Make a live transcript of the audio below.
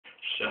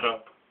Shut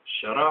up.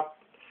 Shut up.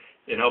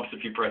 It helps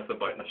if you press the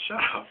button. Shut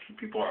up.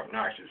 People are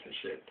obnoxious and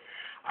shit.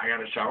 I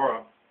gotta shower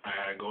up.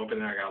 I go up in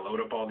there. I gotta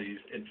load up all these.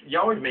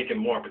 You're always making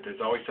more, but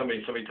there's always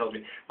somebody tells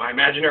me, my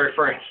imaginary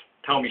friends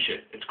tell me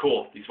shit. It's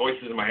cool. These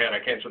voices in my head, I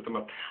can't shut them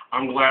up.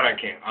 I'm glad I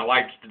can. I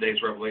liked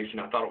today's revelation.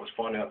 I thought it was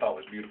fun and I thought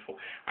it was beautiful.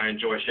 I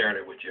enjoy sharing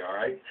it with you, all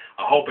right?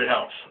 I hope it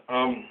helps.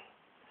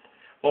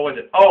 What was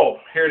it? Oh,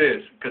 here it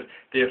is. Because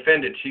the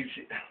offended,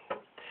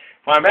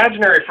 my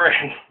imaginary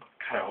friend,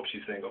 God, I hope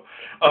she's single.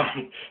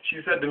 She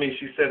said to me,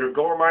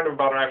 go remind them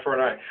about an eye for an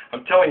eye.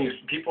 I'm telling you,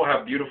 people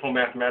have beautiful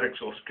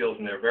mathematical skills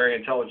and they're very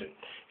intelligent.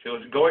 She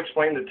goes, go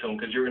explain it to them,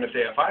 because you're going to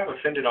say, if I have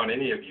offended on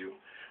any of you,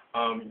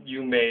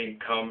 you may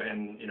come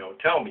and,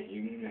 tell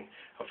me.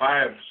 If I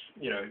have,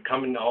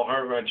 come and all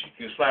her around,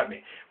 you slap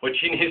me. What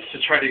she needs to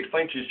try to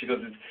explain to you, she goes,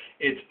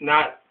 it's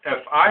not,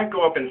 if I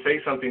go up and say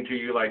something to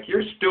you like,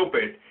 you're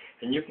stupid,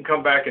 and you can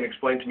come back and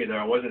explain to me that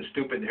I wasn't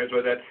stupid, and here's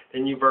what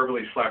then you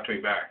verbally slapped me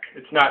back.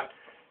 It's not,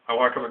 I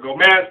walk up and go,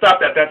 man,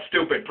 stop that, that's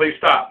stupid, please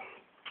stop.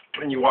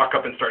 And you walk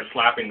up and start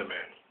slapping the man.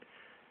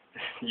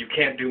 You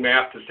can't do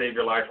math to save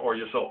your life or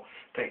your soul.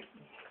 Thanks,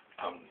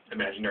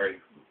 imaginary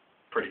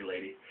pretty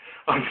lady.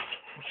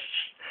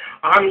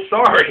 I'm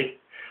sorry.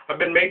 I've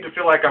been made to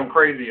feel like I'm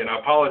crazy, and I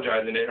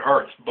apologize, and it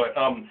hurts. But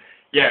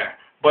yeah.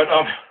 But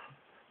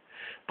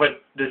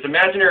this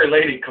imaginary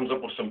lady comes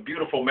up with some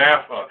beautiful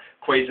math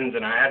equations,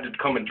 and I had to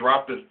come and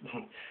drop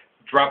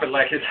it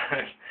like it's.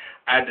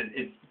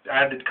 I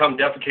had to come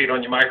defecate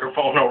on your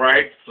microphone, all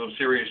right? Some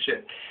serious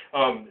shit.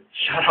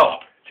 Shut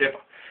up, Tip.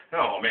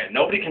 Oh man,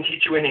 nobody can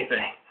teach you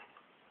anything.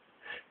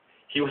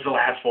 He was the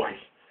last voice.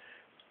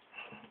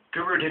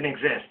 Guru didn't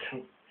exist.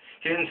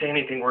 He didn't say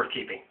anything worth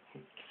keeping.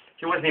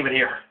 He wasn't even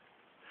here.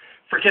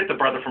 Forget the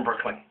brother from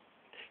Brooklyn.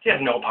 He has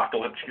no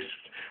apocalypse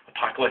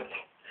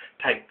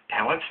type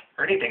talents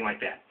or anything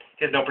like that.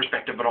 He has no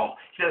perspective at all.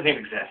 He doesn't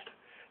even exist.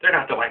 They're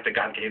not the life that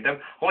God gave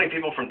them. Only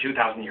people from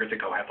 2,000 years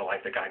ago have the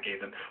life that God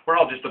gave them. We're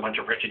all just a bunch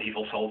of wretched,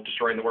 evil souls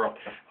destroying the world.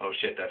 Oh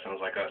shit, that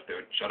sounds like us,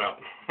 dude. Shut up.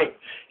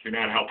 You're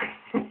not helping.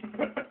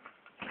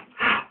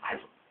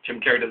 Jim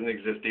Carrey doesn't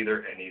exist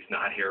either, and he's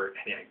not here,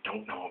 and I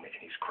don't know him, and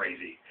he's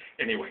crazy.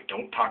 Anyway,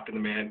 don't talk to the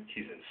man.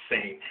 He's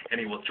insane,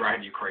 and he will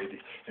drive you crazy,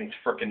 and he's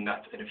freaking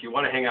nuts. And if you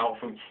want to hang out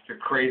with him, you're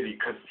crazy,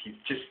 because he's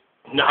just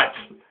nuts.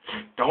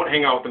 Don't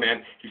hang out with the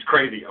man. He's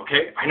crazy,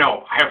 okay? I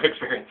know. I have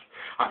experience.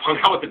 I've hung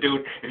out with the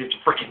dude, and he's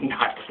freaking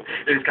nuts.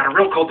 And he's got a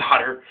real cool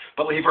daughter,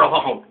 but leave her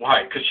alone.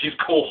 Why? Because she's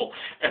cool.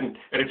 And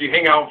if you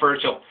hang out with her,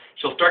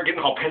 she'll start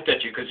getting all pissed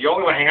at you, because you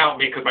only want to hang out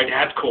with me because my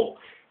dad's cool.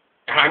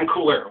 And I'm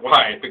cooler.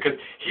 Why? Because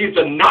he's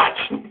a nut.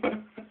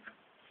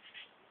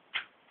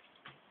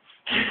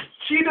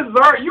 You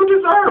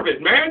deserve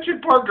it, man. You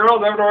poor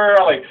girls everywhere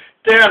are like,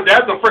 damn,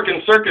 Dad's a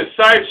freaking circus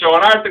sideshow,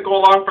 and I have to go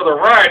along for the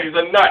ride. He's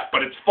a nut,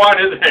 but it's fun,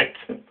 isn't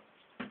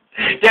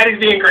it?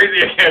 Daddy's being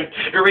crazy again.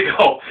 Here we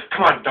go.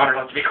 Come on, daughter,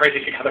 let's be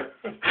crazy together.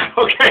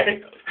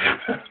 Okay.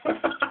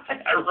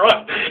 I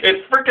run.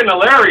 It's freaking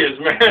hilarious,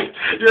 man.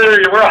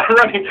 We're all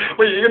running.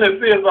 Well, you're going to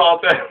see us all.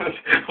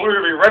 We're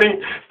going to be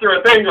running through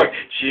a thing like,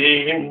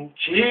 ching,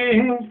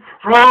 ching,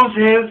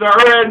 roses are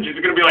red.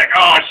 You're going to be like,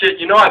 oh, shit,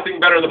 I sing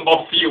better than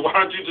both of you. Why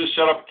don't you just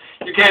shut up?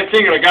 You can't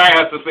sing it. A guy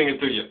has to sing it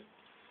to you.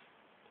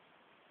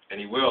 And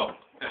he will.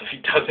 And if he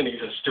doesn't,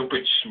 he's a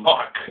stupid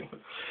schmuck.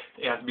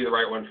 It has to be the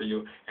right one for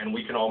you, and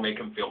we can all make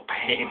him feel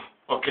pain,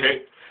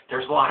 okay?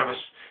 There's a lot of us,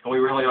 and we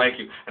really like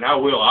you. And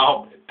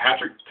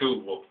Patrick,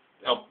 too, will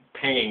help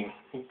pain.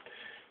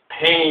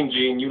 Pain,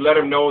 Gene. You let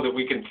him know that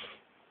we can,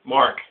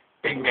 Mark,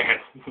 big man,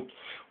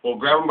 we'll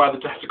grab him by the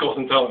testicles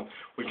and tell him,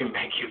 we can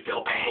make you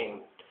feel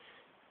pain.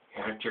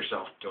 Ask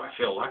yourself, do I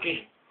feel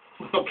lucky?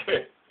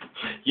 Okay.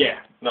 Yeah,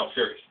 no,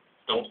 serious.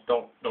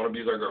 Don't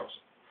abuse our girls.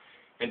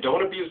 And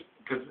don't abuse,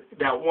 because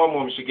that one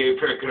woman, she gave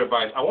very good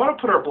advice. I want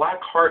to put her black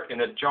heart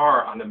in a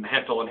jar on the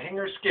mantle and hang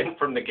her skin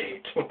from the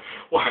gate.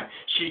 Why?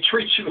 She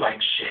treats you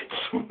like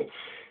shit.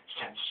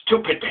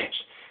 Stupid bitch.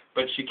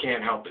 But she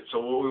can't help it. So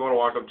what we want to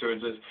walk up to her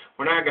is this.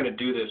 We're not going to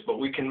do this, but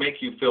we can make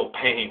you feel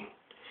pain.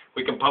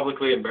 We can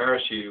publicly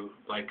embarrass you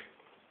like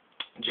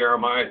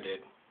Jeremiah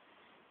did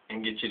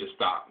and get you to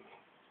stop.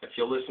 If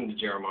you'll listen to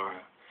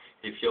Jeremiah,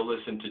 if you'll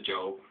listen to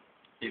Job,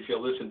 if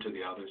you'll listen to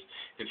the others,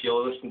 if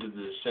you'll listen to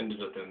the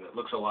descendants of them that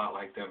looks a lot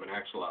like them and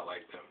acts a lot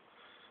like them,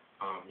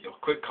 you'll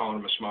quit calling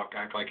him a schmuck,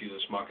 act like he's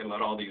a schmuck, and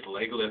let all these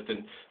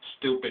leg-lifting,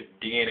 stupid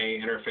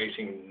DNA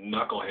interfacing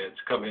knuckleheads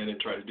come in and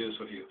try to do this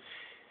with you.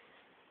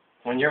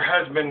 When your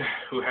husband,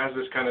 who has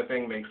this kind of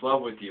thing, makes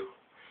love with you,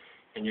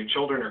 and your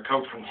children are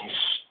come from these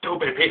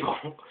stupid people,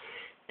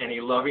 and he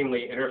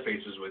lovingly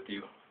interfaces with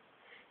you,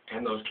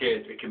 and those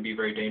kids, it can be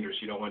very dangerous.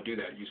 You don't want to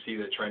do that. You see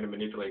that trying to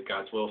manipulate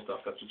God's will stuff.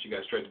 That's what you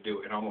guys tried to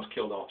do. It almost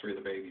killed all three of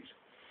the babies.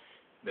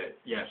 That,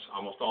 yes,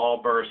 almost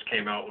all births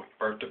came out with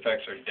birth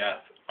defects or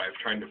death by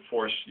trying to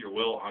force your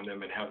will on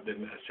them and have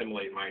them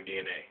assimilate my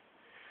DNA.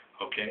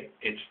 Okay?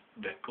 It's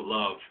the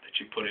love that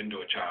you put into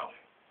a child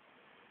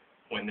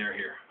when they're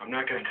here. I'm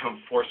not going to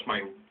come force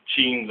my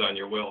genes on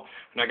your will.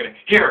 I'm not going to,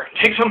 here,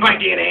 take some of my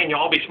DNA and you'll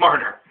all be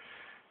smarter.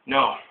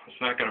 No, it's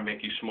not going to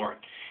make you smart.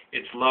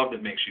 It's love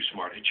that makes you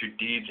smart. It's your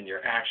deeds and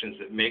your actions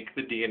that make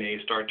the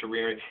DNA start to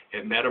it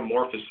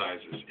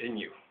metamorphosizes in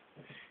you.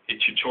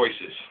 It's your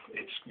choices.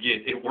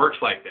 It works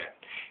like that.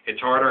 It's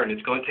harder and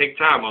it's going to take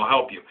time. I'll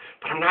help you.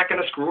 But I'm not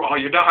going to screw all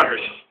your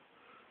daughters.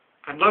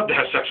 I'd love to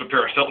have sex with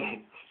Paris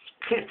Hilton.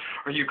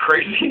 Are you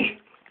crazy?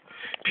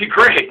 Be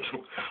great.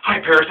 Hi,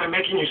 Paris, I'm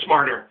making you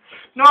smarter.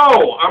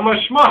 No, I'm a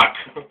schmuck.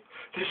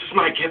 This is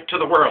my gift to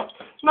the world.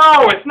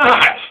 No, it's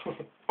not.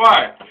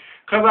 Why?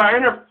 Because I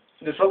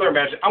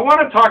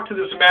want to talk to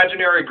this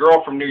imaginary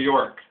girl from New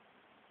York.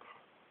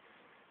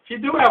 If you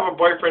do have a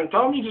boyfriend,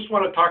 tell him you just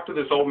want to talk to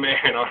this old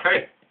man, all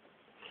right?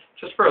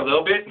 Just for a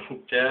little bit.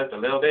 Just a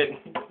little bit.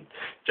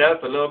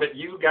 Just a little bit.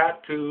 You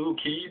got to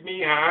keep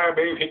me high,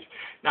 baby.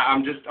 Now,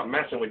 I'm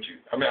messing with you.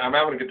 I'm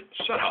having a good...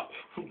 Shut up.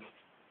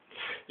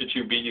 It's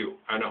you, be you.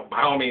 I know.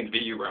 By all means, be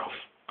you, Ralph.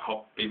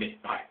 Oh, be me.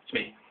 Hi, it's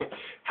me.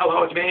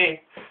 Hello, it's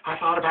me. I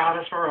thought about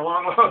this for a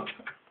long, long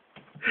time.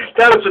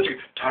 That is such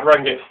a... Todd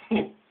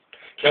Rundgren.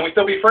 Can we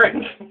still be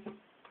friends?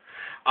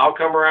 I'll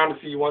come around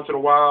to see you once in a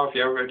while if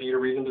you ever need a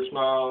reason to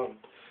smile.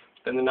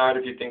 Spend the night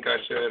if you think I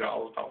should.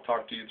 I'll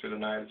talk to you through the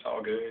night. It's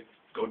all good.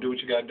 Go do what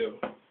you gotta do.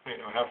 You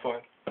know, have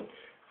fun.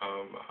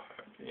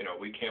 You know,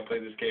 we can't play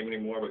this game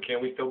anymore, but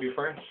can we still be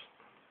friends?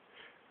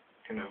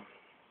 You know,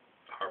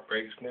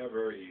 heartbreak's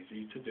never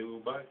easy to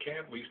do, but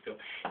can't we still?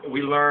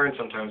 We learn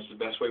sometimes. It's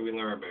the best way we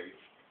learn, baby.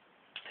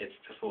 It's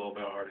just a little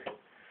bit harder.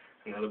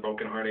 Another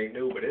broken heart ain't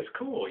new, but it's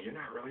cool. You're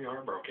not really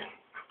heartbroken.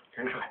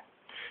 You're not.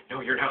 No,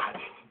 you're not.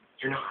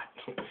 You're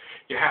not.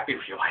 You're happy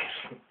with your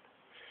life.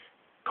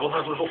 Go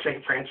love little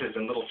St. Francis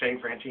and little St.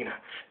 Francina.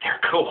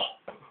 They're cool.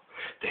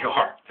 They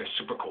are. They're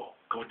super cool.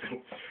 Go with them.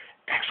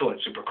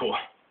 Excellent, super cool.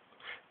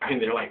 I mean,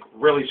 they're like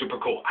really super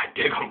cool. I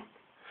dig them.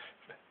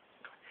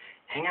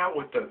 Hang out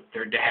with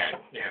their dad.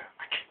 Yeah,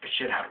 I kick the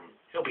shit out of him.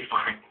 He'll be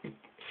fine.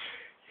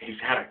 He's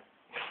had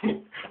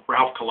a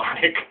Ralph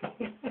Kalanick.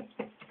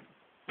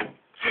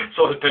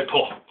 So is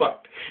Pitbull.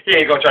 Look, he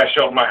ain't gonna try to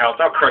show up at my house.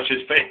 I'll crush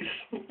his face.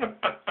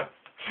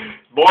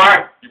 Boy,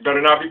 you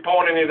better not be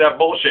pulling any of that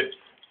bullshit.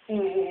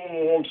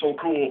 Oh, I'm so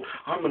cool.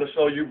 I'm going to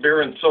sell you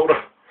beer and soda.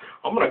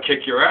 I'm going to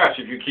kick your ass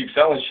if you keep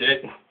selling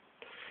shit.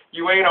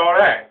 You ain't all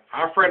that.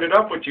 I friended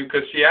up with you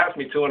because she asked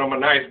me to, and I'm a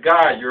nice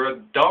guy. You're a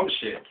dumb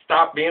shit.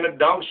 Stop being a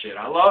dumb shit.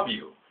 I love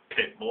you,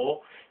 Pitbull.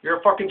 You're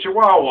a fucking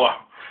chihuahua.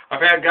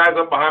 I've had guys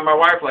up behind my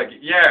wife like,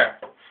 yeah,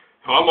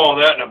 I'm all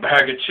that in a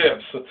bag of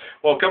chips.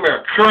 Well, come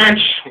here.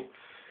 Crunch.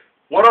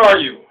 What are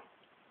you?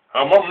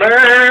 I'm a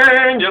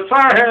man, yes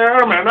I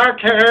am, and I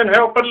can't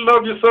help but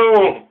love you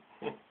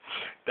so.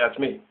 That's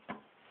me.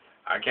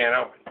 I can't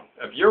help it.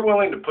 If you're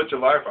willing to put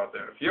your life out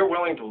there, if you're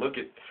willing to look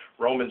at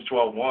Romans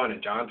 12:1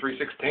 and John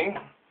 3:16,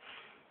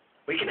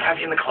 we can have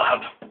you in the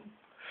club.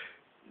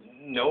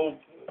 No,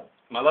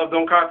 my love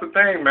don't cost a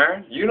thing,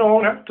 man. You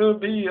don't have to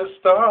be a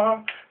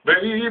star,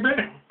 baby,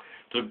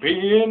 to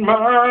be in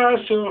my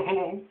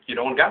show. You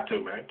don't got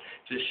to, man.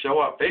 Just show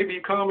up. Baby,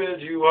 come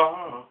as you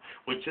are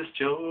with just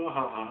your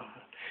heart.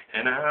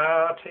 And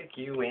I'll take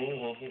you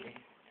in.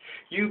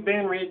 You've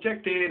been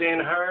rejected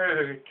and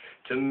hurt.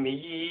 To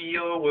me,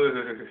 you're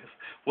worth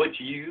what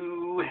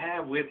you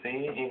have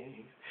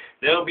within.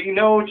 There'll be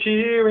no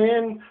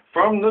cheering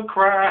from the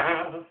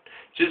crowd.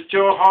 Just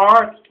your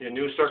heart, your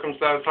new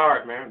circumcised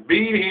heart, man,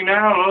 beating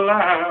out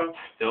loud.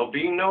 There'll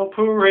be no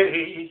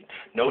parade,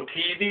 no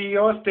TV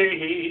or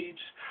stage.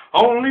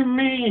 Only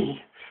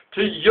me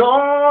to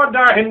your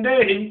dying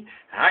day.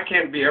 I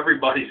can't be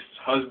everybody's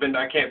husband.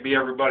 I can't be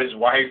everybody's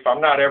wife.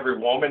 I'm not every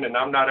woman and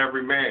I'm not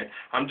every man.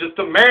 I'm just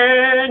a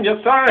man,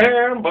 yes I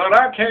am, but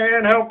I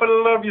can't help but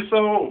love you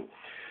so.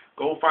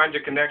 Go find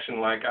your connection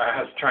like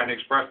I was trying to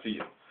express to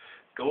you.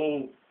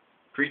 Go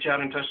reach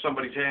out and touch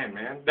somebody's hand,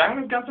 man.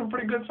 Diana's got some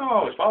pretty good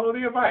songs. Follow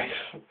the advice.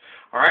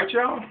 All right,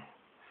 y'all?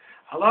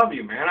 I love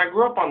you, man. I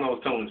grew up on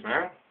those tunes,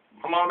 man.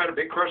 My mom had a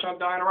big crush on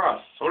Diana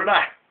Ross. So did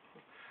I.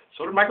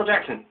 So did Michael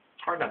Jackson.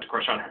 It's hard not to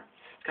crush on her.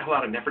 She's got a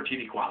lot of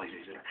Nefertiti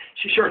qualities in her.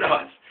 She sure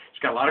does.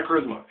 She's got a lot of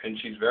charisma, and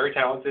she's very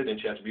talented,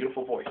 and she has a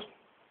beautiful voice.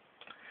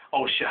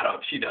 Oh, shut up.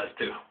 She does,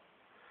 too.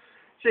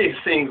 She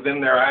sings in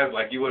their eyes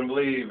like you wouldn't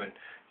believe, and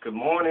good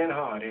morning,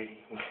 heartache.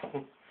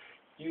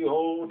 You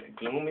old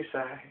gloomy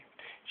sigh.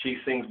 She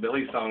sings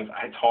Billy songs.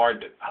 It's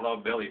hard. I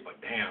love Billy,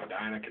 but damn,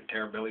 Diana can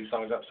tear Billy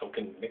songs up, so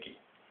can Mickey.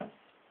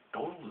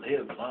 Go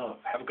live, love,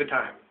 have a good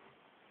time.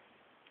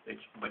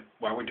 But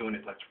while we're doing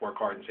it, let's work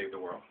hard and save the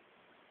world.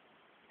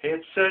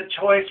 It's a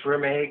choice we're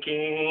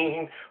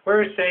making.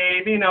 We're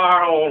saving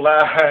our own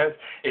lives.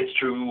 It's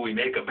true, we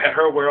make a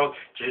better world,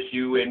 just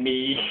you and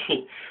me.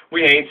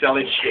 We ain't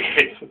selling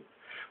shit.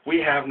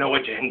 We have no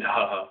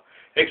agenda.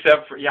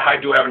 Except for, yeah,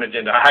 I do have an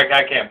agenda. I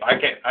can't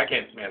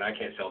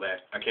sell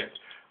that. I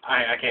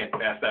can't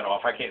pass that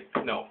off.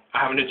 No, I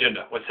have an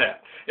agenda. What's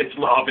that? It's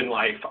love and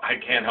life. I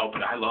can't help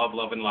it. I love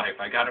love and life.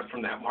 I got it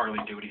from that Marley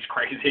dude. He's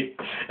crazy.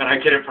 And I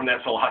get it from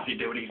that Selassie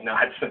dude. He's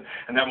nuts.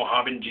 And that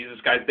Muhammad and Jesus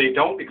guys, they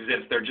don't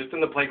exist. They're just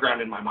in the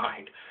playground in my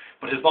mind.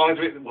 But as long as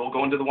we'll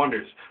go into the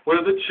wonders,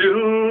 where the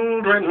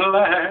children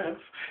laugh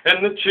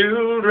and the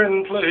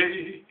children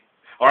play.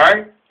 All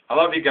right? I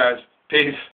love you guys. Peace.